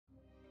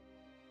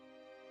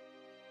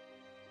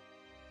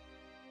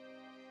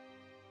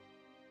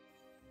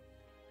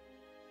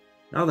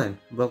Now then,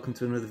 welcome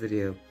to another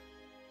video.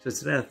 So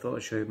today I thought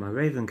I'd show you my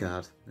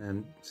Ravenguard.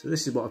 So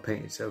this is what I've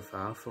painted so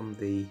far from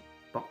the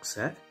box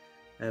set,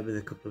 with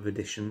a couple of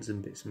additions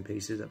and bits and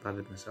pieces I've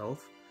added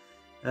myself.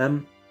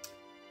 The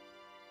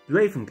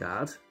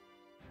Ravenguard,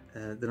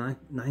 the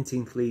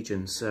 19th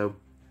Legion, so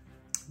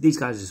these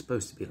guys are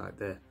supposed to be like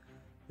the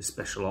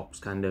special ops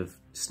kind of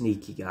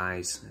sneaky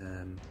guys,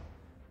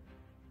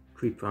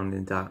 creep around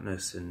in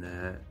darkness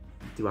and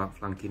do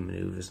outflanking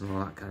manoeuvres and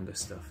all that kind of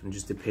stuff, and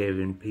just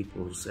appear in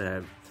people's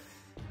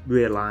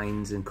rear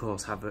lines and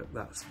cause havoc,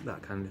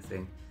 that kind of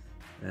thing.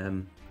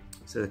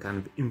 So they're kind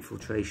of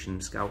infiltration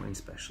scouting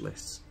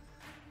specialists.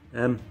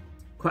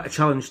 Quite a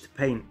challenge to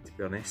paint, to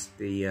be honest,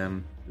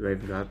 the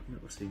Ravenguard.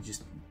 Obviously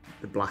just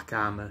the black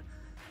armour,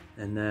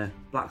 and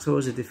black's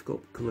always a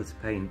difficult colour to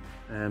paint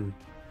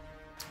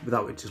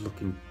without it just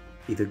looking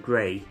either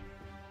grey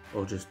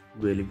or just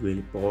really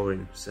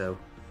boring. So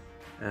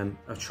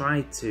I've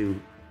tried to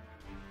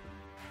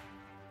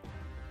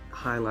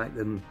highlight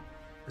them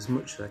as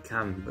much as I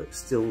can, but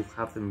still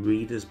have them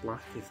read as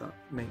black, if that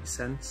makes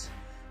sense,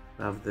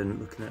 rather than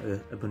looking at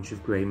a bunch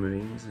of grey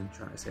marines and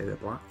trying to say they're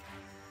black.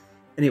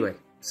 Anyway,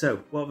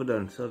 so what have I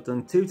done? So I've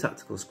done 2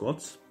 tactical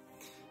squads.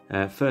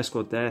 First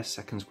squad there,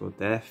 second squad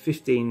there,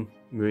 15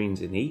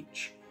 marines in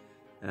each.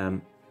 I'll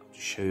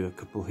just show you a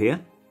couple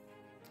here.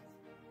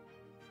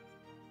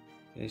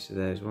 Okay, so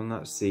there's one,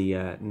 that's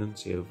the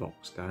Nuncio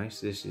Vox guy.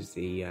 So this is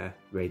the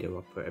radio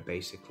operator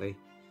basically.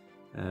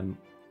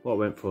 What I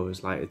went for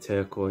was like the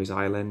turquoise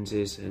eye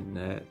lenses and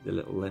the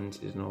little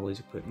lenses and all his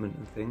equipment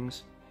and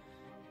things.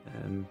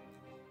 Been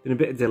a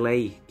bit of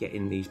delay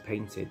getting these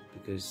painted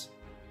because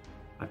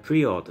I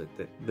pre-ordered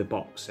the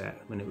box set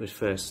when it was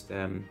first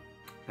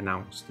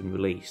announced and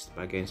released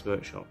by Games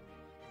Workshop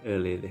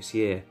earlier this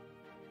year.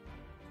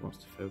 If it wants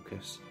to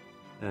focus.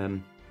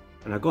 And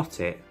I got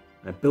it.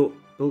 I built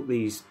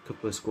these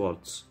couple of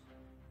squads,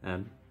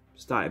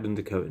 started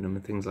undercoating them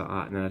and things like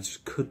that, and then I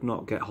just could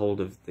not get hold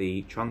of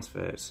the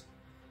transfers.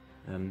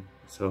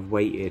 So I've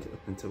waited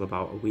up until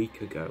about a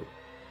week ago,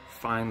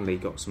 finally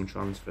got some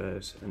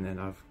transfers, and then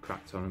I've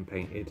cracked on and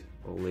painted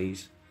all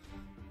these.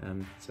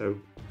 So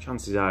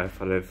chances are,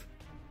 if I'd have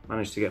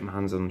managed to get my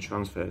hands on the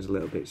transfers a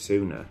little bit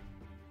sooner,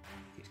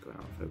 he's going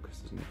out of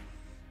focus, isn't it?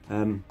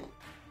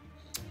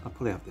 I'll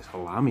probably have this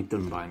whole army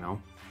done by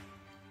now.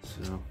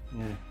 So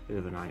yeah, bit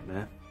of a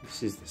nightmare.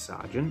 This is the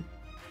sergeant.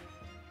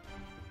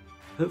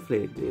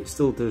 Hopefully it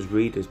still does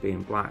read as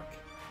being black.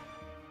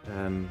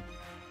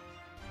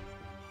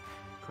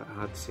 Quite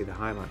hard to see the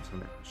highlights on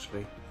it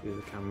actually through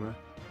the camera.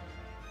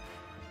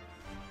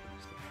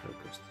 Still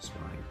focused, it's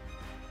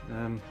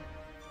fine.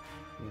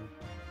 Yeah.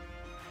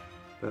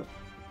 But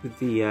with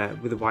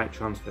the white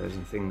transfers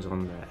and things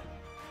on there,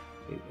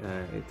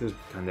 it does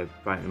kind of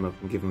brighten them up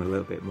and give them a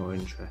little bit more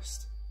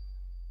interest,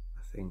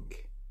 I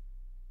think.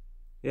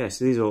 Yeah,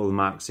 so these are all the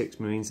Mark 6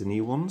 Marines, the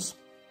new ones.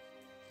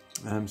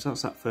 So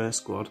that's that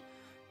first squad.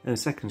 And the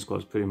second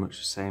squad's pretty much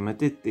the same. I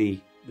did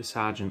the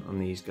sergeant on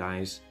these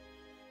guys.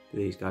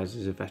 These guys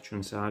is a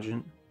veteran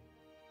sergeant.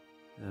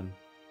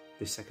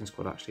 This second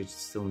squad actually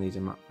still needs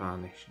a matte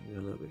varnish. It's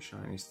a little bit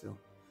shiny still.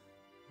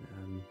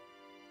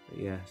 But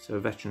yeah, so a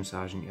veteran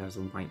sergeant, he has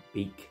a white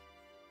beak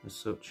as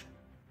such.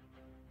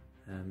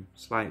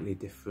 Slightly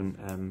different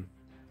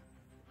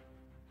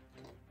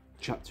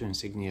chapter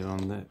insignia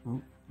on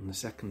the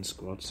second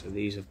squad. So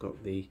these have got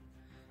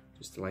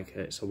just like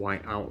it's a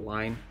white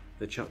outline,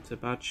 the chapter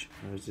badge,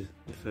 whereas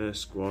the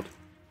first squad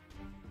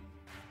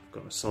have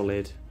got a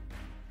solid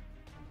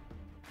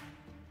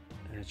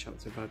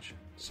chapter badge,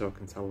 so I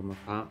can tell them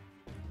apart.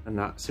 And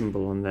that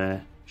symbol on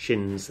their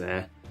shins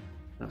there,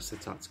 that's the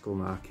tactical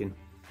marking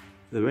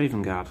for the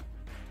Ravenguard.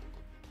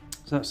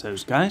 So that's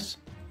those guys.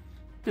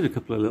 Did a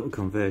couple of little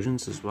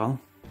conversions as well.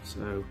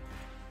 So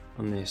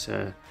on this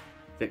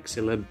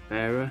Vexilla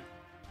Bearer,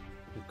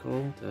 they're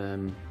called,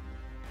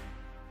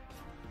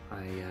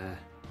 I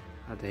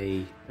had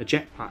a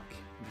jetpack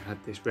that had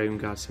this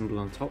Ravenguard symbol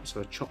on top,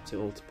 so I chopped it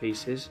all to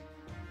pieces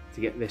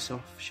to get this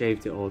off,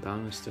 shaved it all down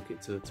and stuck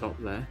it to the top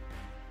there.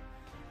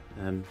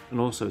 And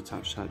also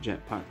attached to that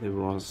jetpack there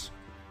was,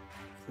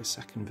 for the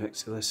second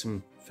Vexilla,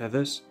 some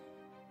feathers,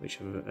 which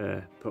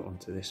I've put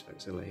onto this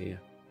Vexilla here,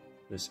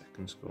 the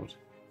second squad.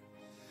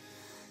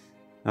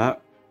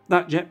 That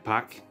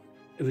jetpack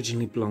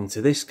originally belonged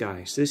to this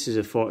guy, so this is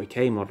a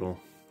 40k model.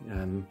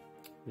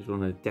 He's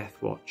one of the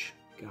Death Watch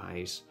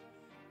guys.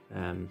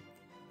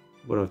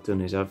 What I've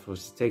done is I've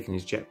taken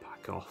his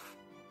jetpack off,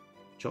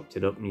 chopped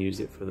it up and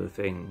used it for other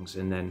things,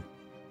 and then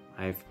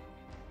I've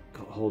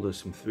got hold of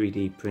some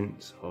 3D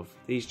prints of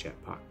these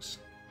jetpacks,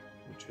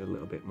 which are a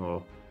little bit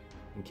more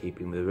in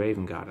keeping with the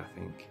Ravenguard, I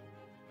think.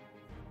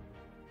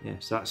 Yeah,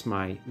 so that's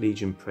my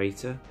Legion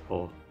Praetor,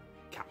 or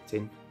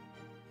Captain,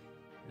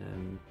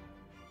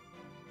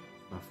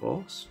 my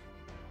force.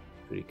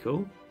 Pretty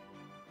cool.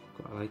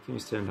 Quite like him,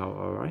 he's turned out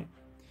alright.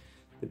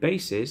 The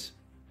bases,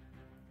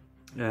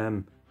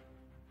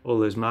 all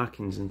those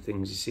markings and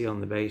things you see on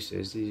the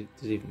bases,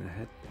 there's even a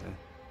head there.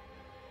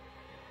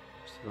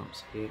 Still don't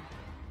see it.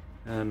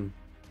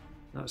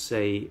 That's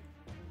a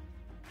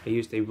I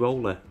used a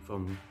roller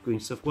from Green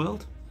Stuff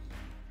World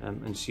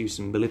and just used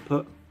some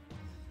milliput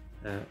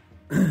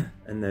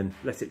and then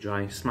let it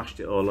dry, smashed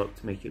it all up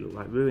to make it look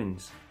like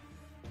ruins.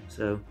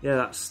 So yeah,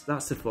 that's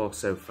the 4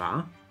 so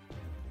far.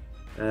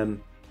 So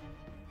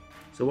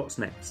what's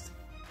next?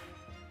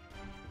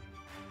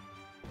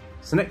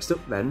 So next up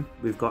then,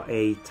 we've got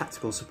a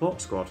tactical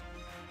support squad.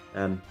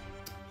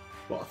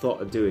 What I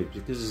thought I'd do is,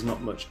 because there's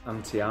not much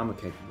anti-armour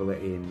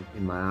capability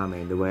in my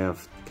army, the way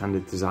I've kind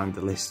of designed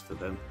the list for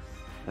them,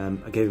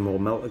 I gave them all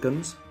melter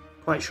guns,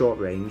 quite short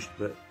range,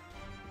 but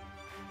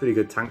pretty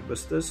good tank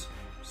busters.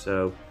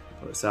 So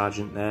got a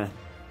sergeant there,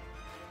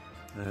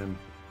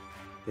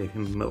 gave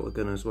him a melter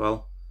gun as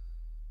well.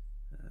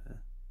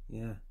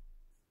 Yeah,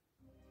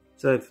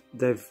 so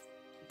they've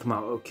come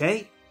out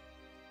okay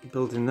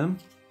building them.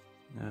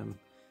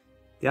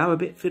 They are a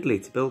bit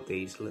fiddly to build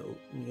these little,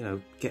 you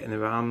know, getting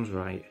their arms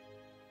right.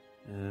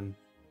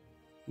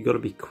 You've got to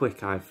be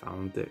quick. I've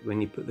found that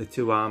when you put the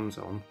 2 arms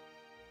on,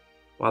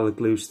 while the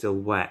glue's still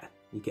wet,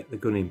 you get the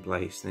gun in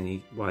place, and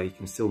then while you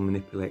can still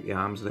manipulate the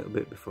arms a little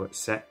bit before it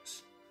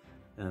sets,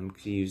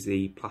 because you use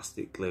the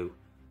plastic glue,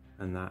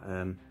 and that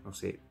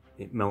obviously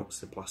it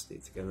melts the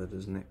plastic together,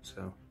 doesn't it?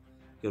 So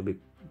you'll be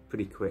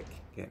pretty quick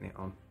getting it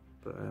on.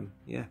 But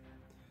yeah,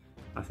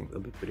 I think they'll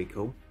be pretty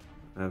cool.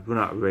 I've run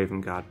out of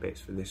Ravenguard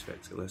bits for this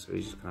Vexilla, so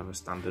he's just going to have a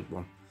standard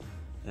one.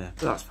 But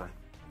that's fine.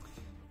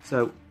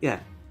 So yeah,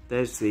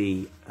 there's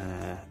the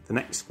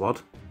next squad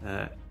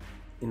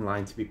in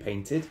line to be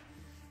painted.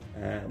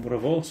 What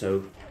I've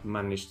also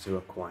managed to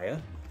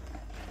acquire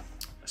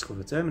a squad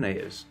of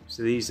Terminators.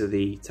 So these are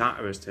the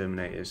Tartarus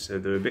Terminators, so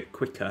they're a bit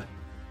quicker.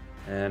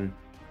 And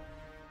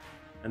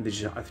I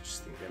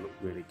just think they look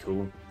really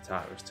cool,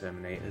 Tartarus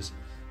Terminators.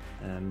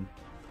 There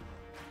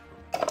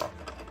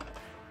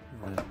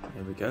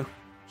we go.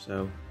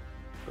 So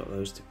got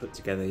those to put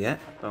together yet,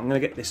 but I'm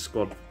going to get this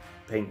squad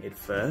painted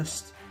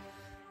first,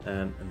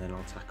 and then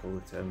I'll tackle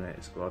the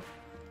Terminator squad.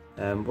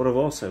 What I've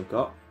also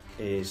got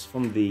is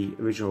from the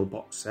original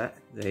box set,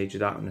 the Age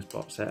of Darkness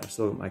box set. I've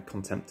still got my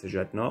Contemptor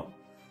Dreadnought.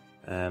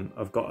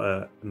 I've got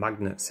a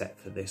magnet set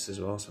for this as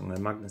well, so I'm going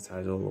to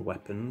magnetise all the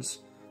weapons.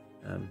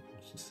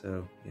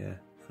 So yeah,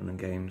 fun and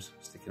games,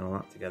 sticking all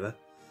that together.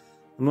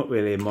 I'm not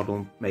really a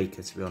model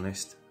maker, to be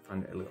honest. I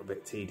find it a little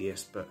bit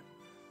tedious, but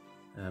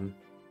I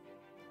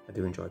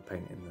do enjoy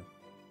painting them.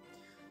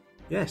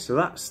 Yeah, so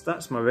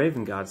that's my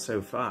Ravenguard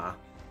so far.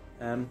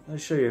 I'll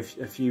show you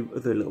a few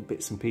other little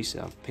bits and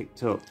pieces I've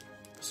picked up.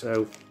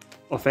 So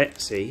off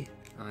Etsy,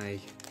 I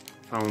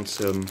found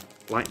some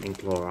Lightning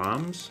Claw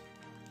arms.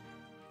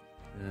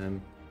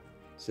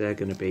 So they're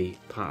going to be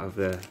part of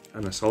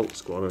an assault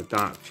squad, a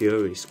Dark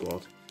Fury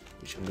squad,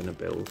 which I'm going to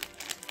build.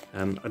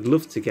 I'd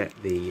love to get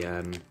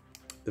the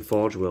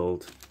Forge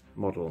World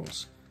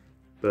models,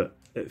 but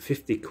at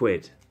 50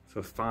 quid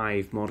for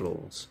 5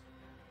 models,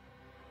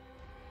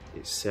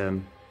 it's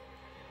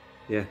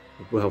yeah,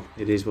 well,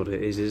 it is what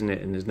it is, isn't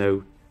it? And there's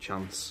no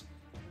chance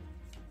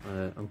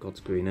on God's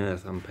green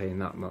earth I'm paying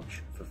that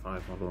much for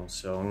 5 models,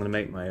 so I'm going to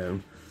make my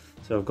own.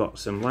 So I've got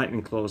some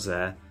Lightning Claws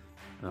there,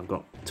 and I've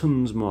got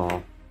tons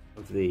more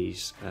of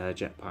these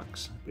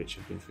jetpacks which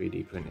have been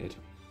 3D printed.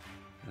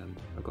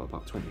 I've got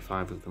about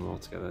 25 of them all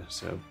together,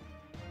 so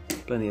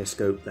plenty of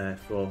scope there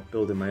for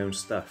building my own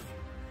stuff.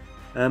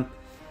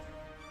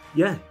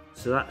 Yeah,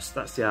 so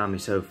that's the army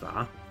so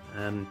far.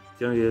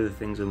 The only other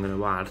things I'm going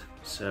to add,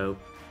 so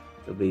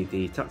there'll be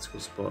the Tactical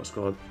Support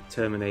Squad,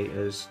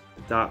 Terminators,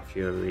 the Dark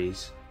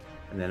Furies,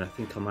 and then I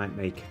think I might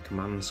make a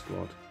Command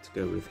Squad to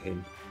go with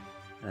him,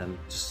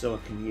 just so I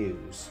can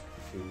use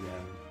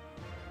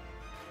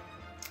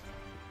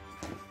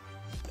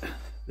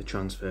the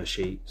transfer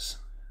sheets.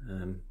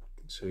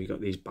 So you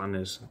got these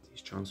banners,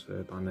 these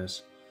transfer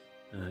banners.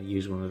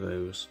 Use one of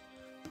those,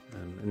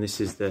 and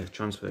this is the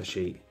transfer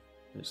sheet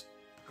that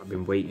I've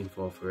been waiting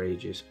for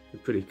ages.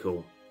 They're pretty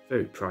cool.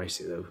 Very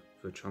pricey though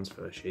for a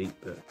transfer sheet,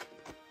 but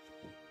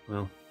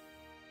well,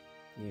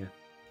 yeah,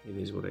 it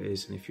is what it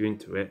is. And if you're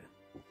into it,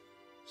 I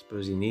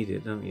suppose you need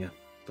it, don't you?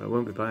 But I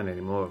won't be buying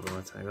any more of them,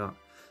 I'll tell you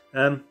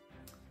that.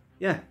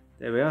 Yeah,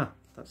 there we are.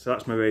 So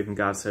that's my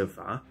Ravenguard so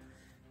far.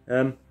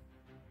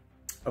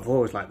 I've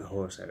always liked the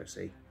Horus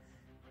Heresy.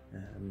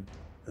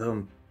 Though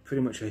I'm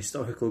pretty much a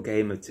historical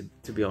gamer,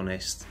 to be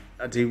honest.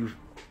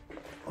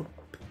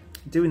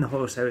 Doing the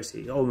Horus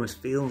Heresy, it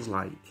almost feels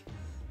like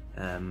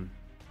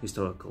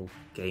historical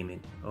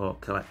gaming, or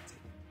collecting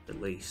at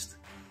least,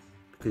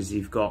 because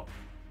you've got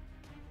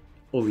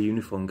all the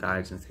uniform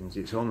guides and things.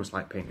 It's almost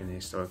like painting a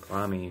historical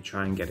army. You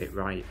try and get it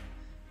right,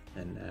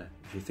 and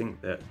if you think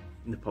that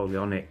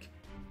Napoleonic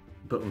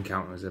button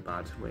counters are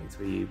bad, wait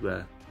until you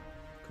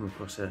come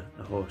across a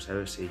Horus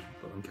Heresy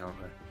button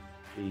counter.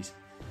 Jeez.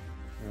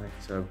 Right,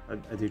 so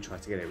I do try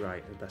to get it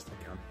right as best I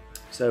can.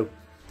 So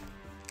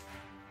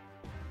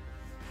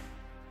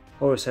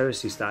Horus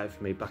Heresy started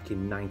for me back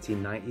in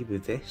 1990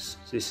 with this.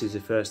 So this is the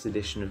first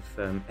edition of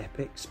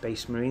Epic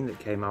Space Marine that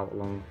came out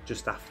along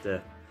just after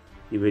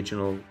the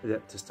original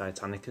Adeptus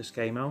Titanicus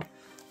came out.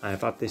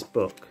 I've had this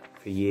book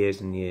for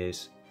years and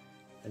years,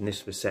 and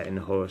this was set in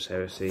the Horus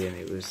Heresy, and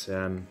it was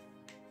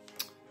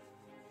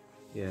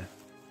yeah,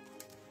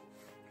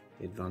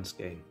 the advanced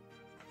game.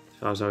 As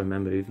far as I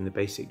remember, even the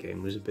basic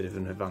game was a bit of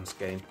an advanced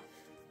game.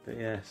 But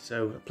yeah,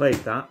 so I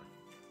played that,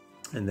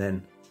 and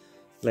then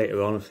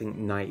later on, I think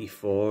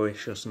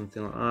 94-ish or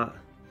something like that,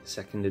 the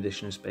second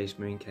edition of Space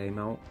Marine came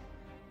out,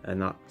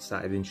 and that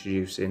started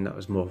introducing, that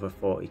was more of a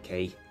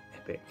 40k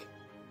epic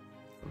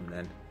from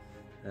then.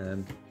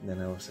 And then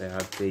I also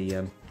had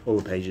the, all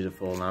the pages have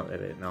fallen out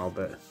of it now,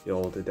 but the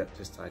old Codex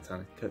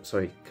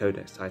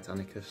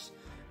Titanicus,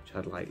 which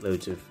had like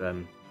loads of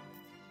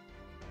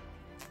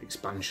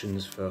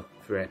expansions for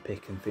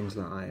epic and things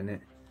like that in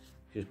it,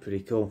 which is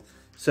pretty cool.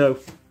 So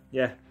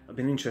yeah, I've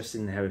been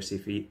interested in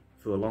Heresy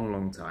for a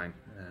long time.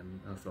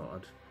 I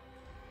thought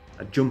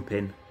I'd jump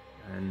in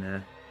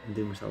and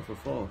do myself a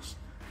force,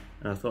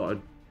 and I thought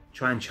I'd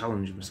try and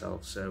challenge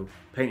myself. So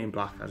painting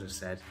black, as I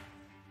said,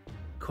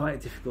 quite a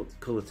difficult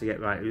colour to get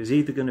right. It was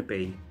either going to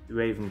be the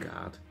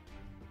Ravenguard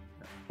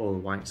or the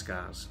white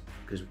scars,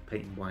 because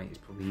painting white is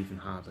probably even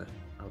harder,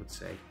 I would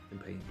say, than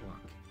painting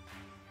black.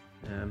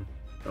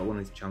 But I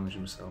wanted to challenge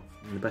myself,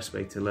 and the best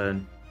way to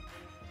learn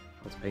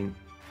how to paint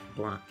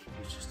black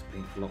is just to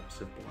paint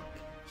lots of black.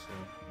 So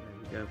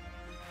there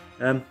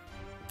we go.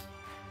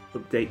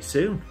 Update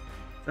soon.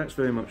 Thanks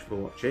very much for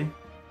watching.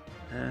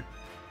 I'll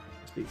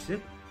speak to you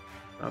soon.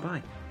 Bye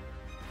bye.